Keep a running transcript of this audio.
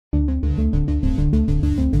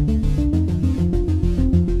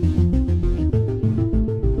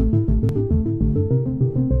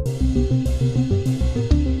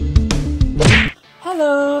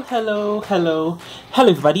Hello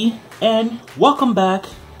everybody, and welcome back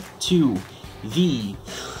to the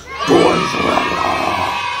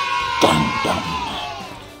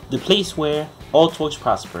the place where all toys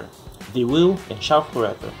prosper, they will and shall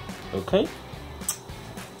forever. Okay?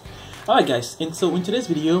 Alright guys, and so in today's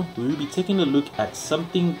video we will be taking a look at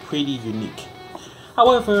something pretty unique.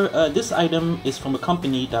 However, this item is from a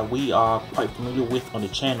company that we are quite familiar with on the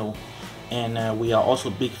channel, and we are also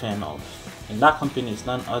a big fan of. And that company is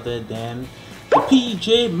none other than the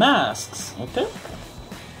PJ Masks. Okay,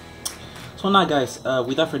 so now guys,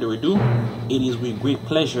 without further ado, it is with great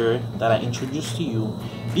pleasure that I introduce to you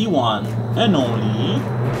the one and only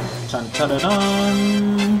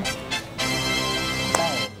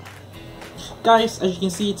guys. As you can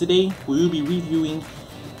see, today we will be reviewing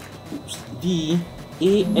the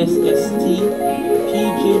ASST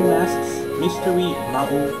PJ Masks Mystery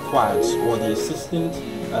Mountain Quads, or the Assistant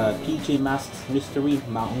PJ Masks Mystery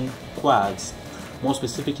Mountain Quads, more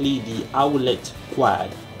specifically the Owlette Quad.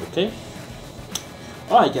 Okay,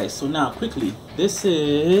 alright guys, so now quickly, this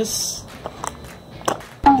is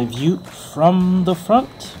the view from the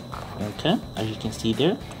front. Okay, as you can see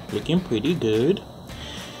there, looking pretty good.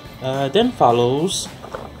 Then follows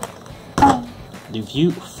the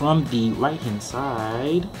view from the right hand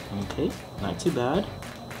side. Okay, not too bad.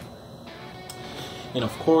 And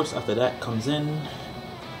of course, after that comes in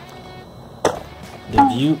the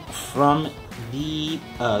view from the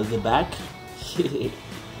back,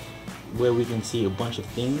 where we can see a bunch of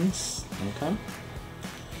things. Okay,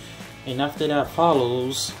 and after that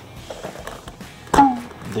follows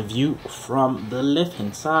the view from the left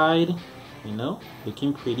hand side. You know,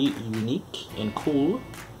 looking pretty unique and cool.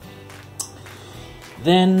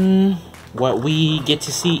 Then what we get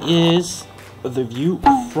to see is the view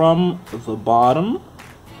from the bottom.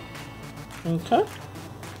 Okay,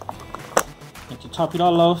 and to top it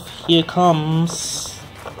all off, here comes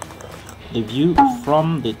the view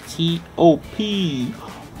from the TOP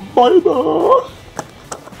baby.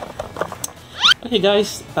 Okay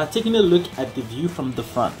guys, by taking a look at the view from the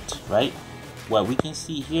front, right, what we can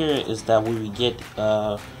see here is that we will get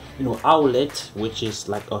Owlette, which is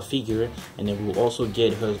like a figure, and then we'll also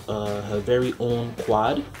get her very own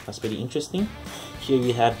quad. That's pretty interesting. Here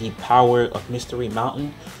you have the Power of Mystery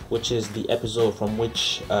Mountain, which is the episode from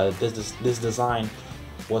which this design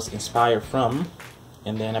was inspired from.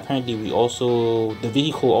 And then apparently the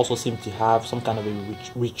vehicle also seems to have some kind of a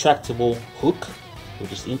retractable hook,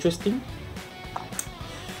 which is interesting.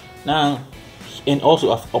 Now, and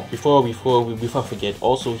also before I forget,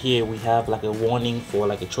 also here we have like a warning for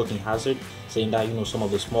like a choking hazard, saying that some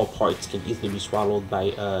of the small parts can easily be swallowed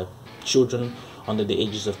by children under the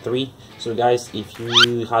ages of 3. So guys, if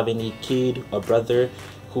you have any kid or brother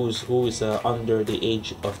who is under the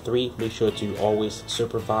age of 3, make sure to always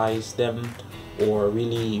supervise them, or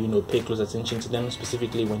really pay close attention to them,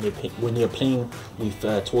 specifically when you're playing with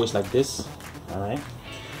toys like this. All right,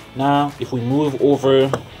 now if we move over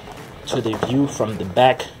to the view from the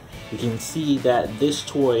back, you can see that this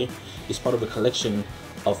toy is part of a collection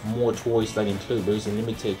of more toys that include those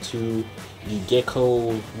limited to the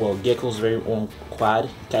Gekko's very own quad,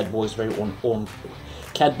 Catboy's very own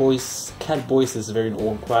Catboy's very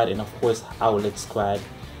own quad, and of course Owlette's quad,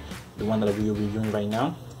 the one that we are reviewing right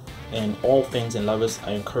now. And all fans and lovers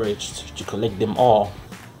are encouraged to collect them all,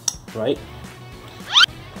 right?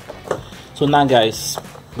 So now guys,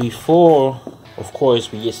 before of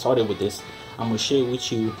course we get started with this, I'm gonna share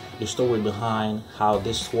with you the story behind how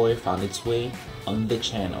this toy found its way on the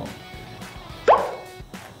channel.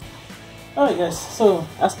 Alright guys, so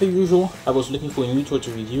as per usual, I was looking for a new toy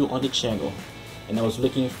to review on the channel, and I was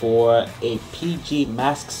looking for a PJ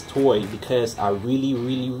Masks toy because I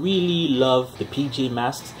really love the PJ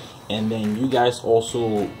Masks, and then you guys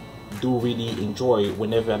also do really enjoy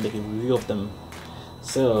whenever I make a review of them.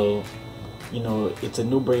 So it's a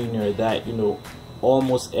no-brainer that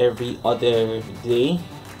almost every other day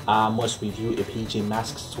I must review a PJ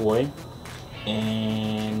Masks toy.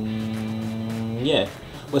 And yeah,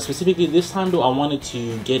 but specifically this time though, I wanted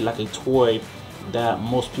to get like a toy that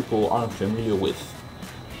most people aren't familiar with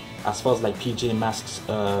as far as like PJ Masks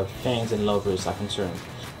fans and lovers are concerned.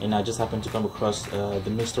 And I just happened to come across the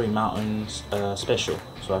Mystery Mountain special,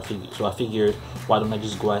 so I figured why don't I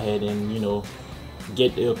just go ahead and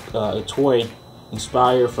get a toy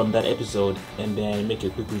inspired from that episode and then make a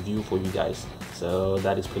quick review for you guys. So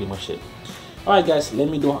that is pretty much it. Alright guys, let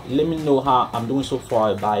me know how I'm doing so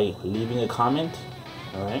far by leaving a comment,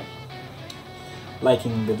 alright,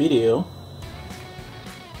 liking the video,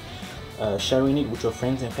 sharing it with your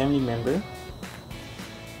friends and family member,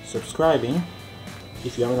 subscribing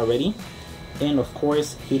if you haven't already, and of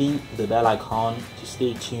course hitting the bell icon to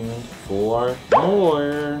stay tuned for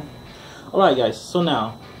more. Alright guys, so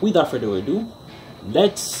now without further ado,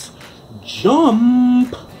 let's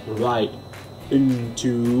jump right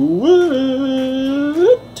into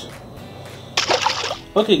it.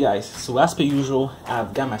 Okay guys, so as per usual,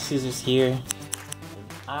 I've got my scissors here.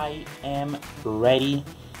 I am ready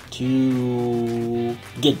to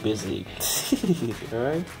get busy.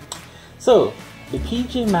 Alright, so the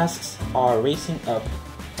PJ Masks are racing up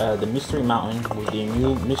the Mystery Mountain with their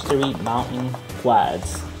new Mystery Mountain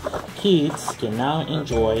quads. Kids can now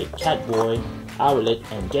enjoy Catboy, Owlette,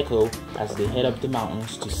 and Gekko as they head up the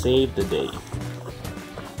mountains to save the day.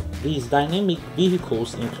 These dynamic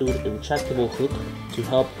vehicles include a retractable hook to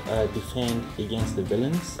help defend against the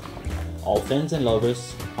villains. All fans and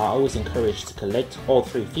lovers are always encouraged to collect all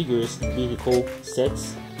 3 figures in vehicle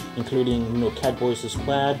sets, including Catboy's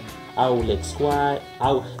squad, Owlette's squad,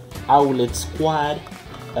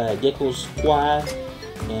 Gekko's squad,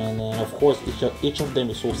 and then of course each of them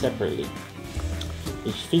is sold separately.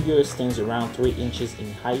 Each figure stands around 3 inches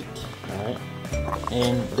in height. Alright,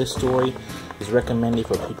 and this story is recommended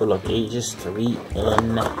for people of ages 3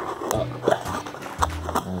 and up.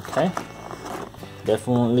 Okay,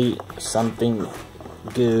 definitely something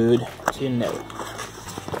good to know.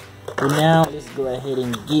 So now let's go ahead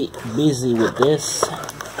and get busy with this.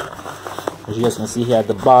 As you guys can see here at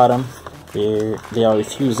the bottom, there are a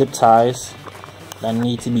few zip ties that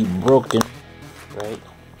need to be broken, right,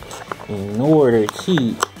 in order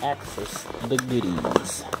to access the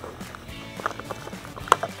goodies.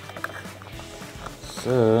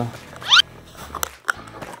 So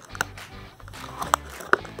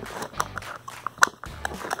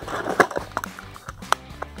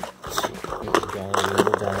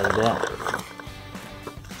like that,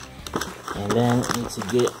 and then need to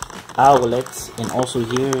get Owlette, and also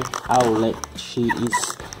here Owlette, she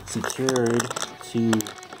is secured to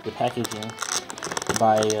the packaging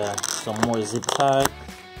by some more zip tie.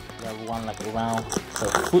 We have one like around her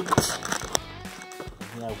foot.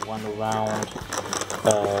 We have one around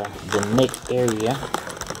the neck area.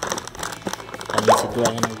 I need to go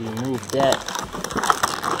ahead and remove that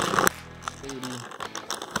pretty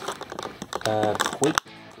quick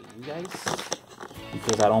for you guys,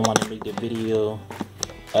 because I don't want to make the video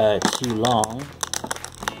too long.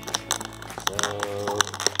 So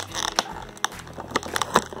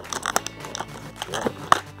yeah.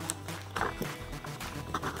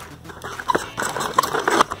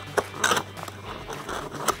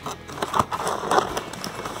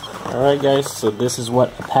 Alright guys, so this is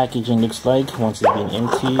what a packaging looks like once it's been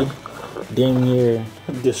emptied. Damn near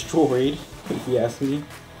destroyed, if you ask me.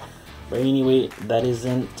 But anyway, that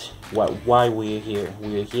isn't why we're here.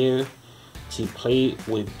 We're here to play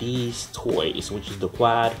with these toys, which is the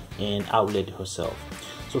quad and Owlette herself.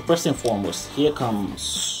 So first and foremost, here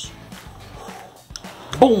comes,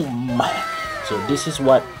 boom! So this is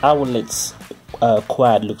what Owlette's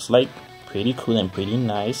quad looks like. Pretty cool and pretty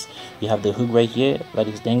nice. We have the hook right here that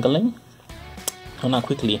is dangling. So now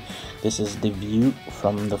quickly, this is the view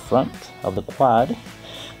from the front of the quad.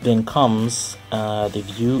 Then comes the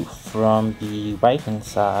view from the right hand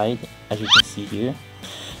side, as you can see here,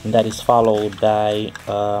 and that is followed by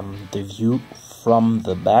the view from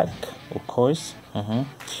the back, of course.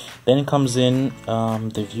 Then it comes in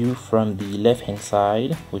the view from the left hand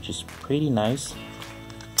side, which is pretty nice,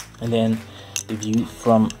 and then the view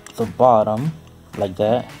from the bottom, like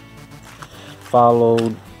that,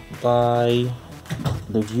 followed by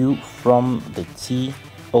the view from the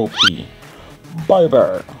TOP.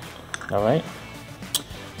 Barber. Alright,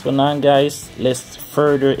 so now guys, let's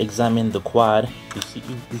further examine the quad.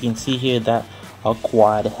 You can see here that our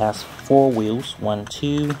quad has 4 wheels, 1,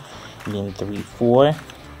 2, and then 3, 4,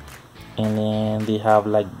 and then they have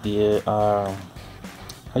like the how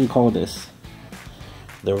do you call this,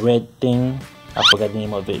 the red thing, I forgot the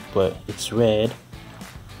name of it, but it's red.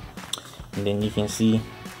 And then you can see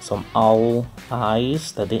some owl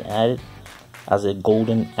eyes that they added as a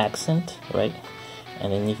golden accent, right?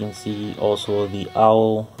 And then you can see also the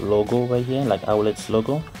owl logo right here, like Owlette's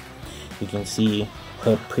logo. You can see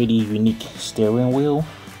her pretty unique steering wheel.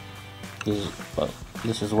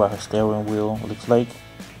 This is what her steering wheel looks like.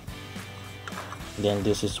 Then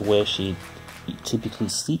this is where she typically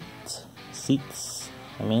seats.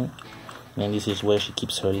 And then this is where she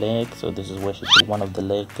keeps her leg. So this is where she put one of the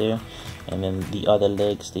legs there, and then the other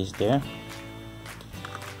leg stays there.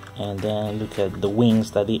 And then look at the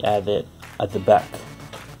wings that they added at the back,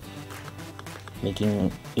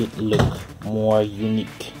 making it look more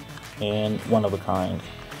unique and one of a kind.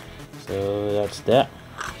 So that's that.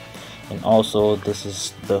 And also this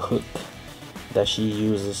is the hook that she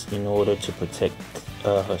uses in order to protect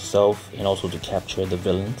herself and also to capture the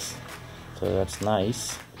villains. So that's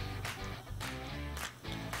nice.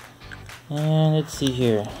 And let's see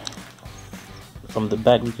here. From the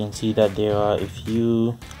back we can see that there are a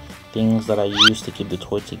few things that I use to keep the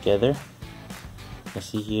toy together. You can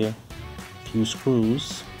see here a few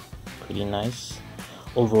screws. Pretty nice.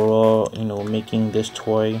 Overall, you know, making this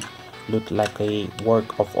toy look like a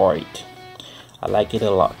work of art. I like it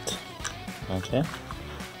a lot. Okay.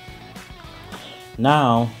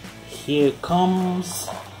 Now here comes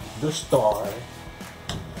the star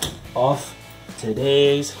of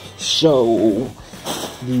today's show,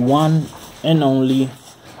 the one and only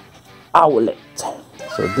Owlette.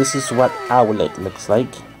 So this is what Owlette looks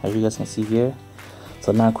like, as you guys can see here.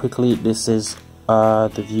 So now quickly, this is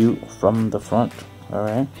the view from the front. All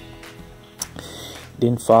right,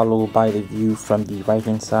 then followed by the view from the right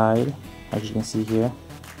hand side, as you can see here,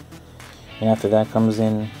 and after that comes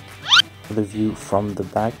in the view from the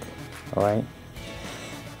back. All right,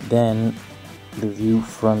 then the view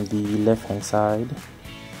from the left hand side,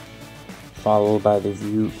 followed by the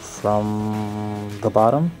view from the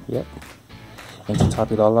bottom. Yep. And to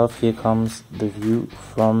top it all off, here comes the view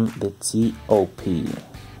from the top.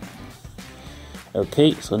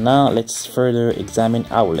 Okay, so now let's further examine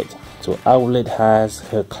Owlette. So Owlette has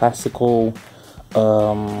her classical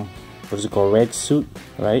what is it called, red suit,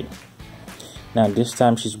 right? Now this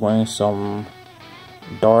time she's wearing some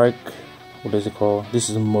dark, what is it called, this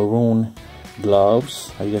is maroon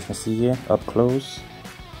gloves, as you guys can see here up close.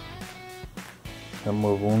 Her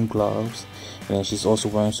maroon gloves, and then she's also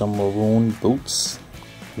wearing some maroon boots,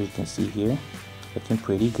 you can see here, looking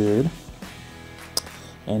pretty good.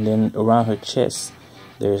 And then around her chest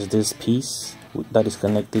there's this piece that is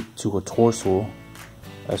connected to her torso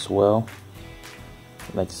as well,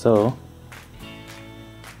 like so.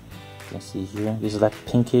 You can see here, this is like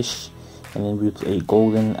pinkish, and then with a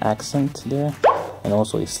golden accent there, and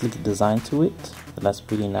also a sleek design to it. So that's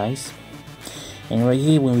pretty nice. And right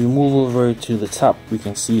here, when we move over to the top, we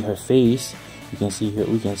can see her face. You can see her.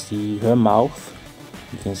 We can see her mouth.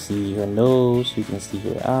 You can see her nose. You can see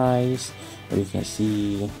her eyes. And we can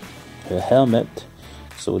see her helmet.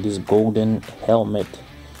 So this golden helmet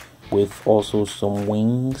with also some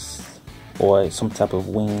wings, or some type of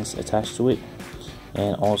wings attached to it.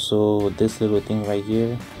 And also this little thing right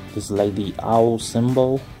here. This is like the owl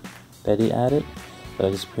symbol that they added.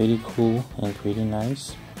 That is pretty cool and pretty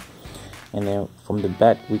nice. And then from the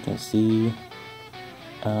back we can see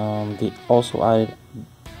they also added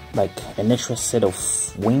like an extra set of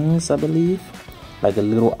wings, I believe, like a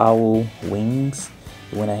little owl wings.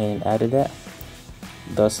 They went ahead and added that,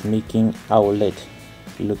 thus making Owlette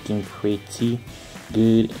looking pretty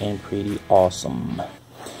good and pretty awesome.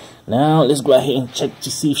 Now let's go ahead and check to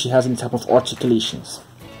see if she has any type of articulations.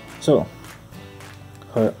 So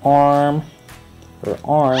her arms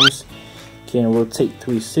can rotate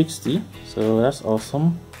 360, so that's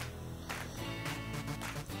awesome.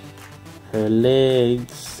 Her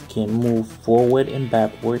legs can move forward and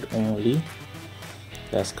backward only,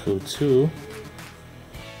 that's cool too.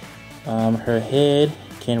 Her head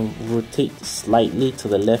can rotate slightly to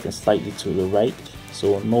the left and slightly to the right,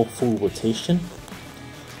 so no full rotation.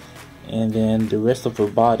 And then the rest of her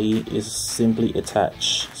body is simply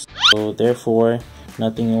attached, so therefore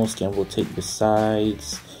nothing else can rotate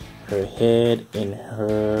besides her head and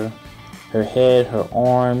her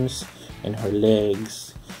arms and her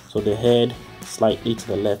legs. So the head slightly to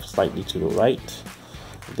the left, slightly to the right,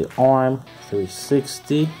 the arm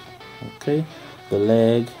 360, okay, the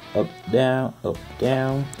leg up down,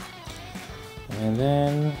 and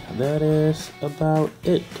then that is about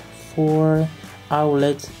it for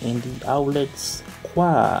Owlette and the Owlette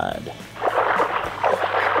Squad.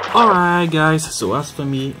 Alright guys, so as for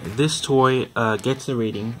me, this toy gets a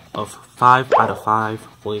rating of 5 out of 5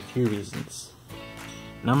 for a few reasons.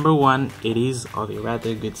 Number one, it is of a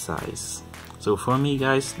rather good size. So for me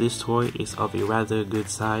guys, this toy is of a rather good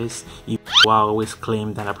size. Even though I always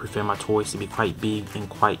claim that I prefer my toys to be quite big and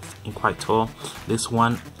quite tall, this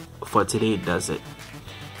one for today does it.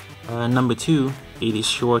 Number two, it is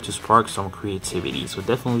sure to spark some creativity. So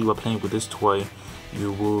definitely while playing with this toy,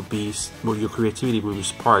 your creativity will be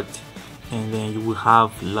sparked, and then you will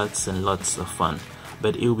have lots and lots of fun.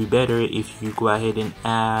 But it will be better if you go ahead and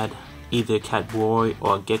add either Catboy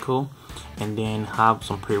or Gekko, and then have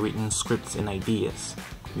some pre-written scripts and ideas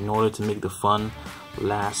in order to make the fun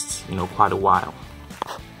last, quite a while.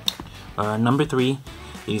 Number three,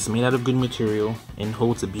 it is made out of good material and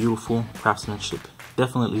holds a beautiful craftsmanship.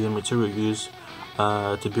 Definitely the material used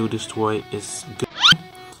to build this toy is good,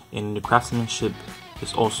 and the craftsmanship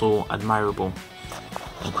is also admirable.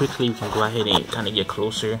 And quickly we can go ahead and kind of get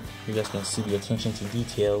closer. You guys can see the attention to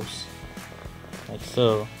details, like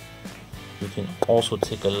so. You can also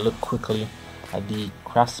take a look quickly at the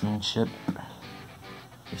craftsmanship.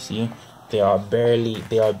 You see, there are barely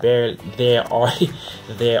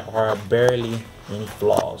any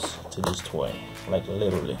flaws to this toy, like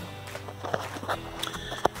literally.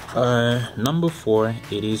 Number 4,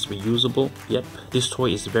 it is reusable. Yep, this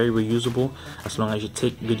toy is very reusable as long as you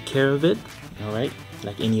take good care of it. All right,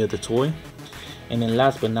 like any other toy. And then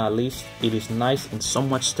last but not least, it is nice and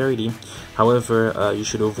somewhat sturdy. However, you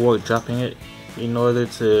should avoid dropping it in order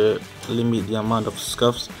to limit the amount of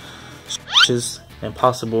scuffs, scratches, and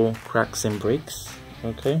possible cracks and breaks.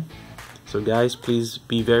 Okay, so guys, please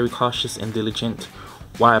be very cautious and diligent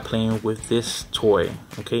while playing with this toy.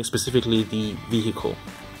 Okay, specifically the vehicle.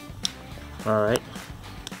 Alright,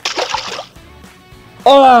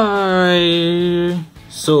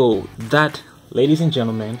 so that, ladies and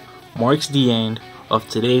gentlemen, marks the end of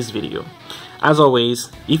today's video. As always,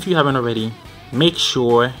 if you haven't already, make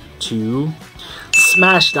sure to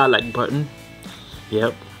smash that like button.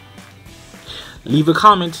 Yep, leave a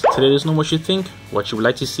comment to let us know what you think, what you would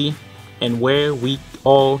like to see, and where we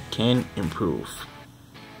all can improve.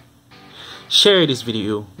 Share this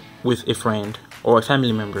video with a friend or a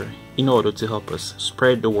family member in order to help us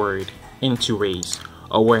spread the word and to raise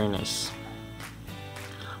awareness.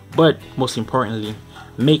 But most importantly,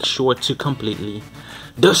 make sure to completely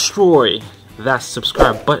destroy that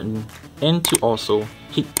subscribe button and to also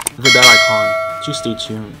hit the bell icon to stay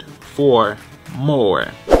tuned for more.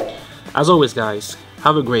 As always guys,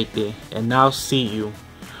 have a great day, and I'll see you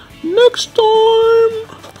next time.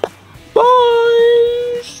 Bye.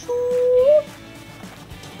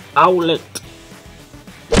 Owlette.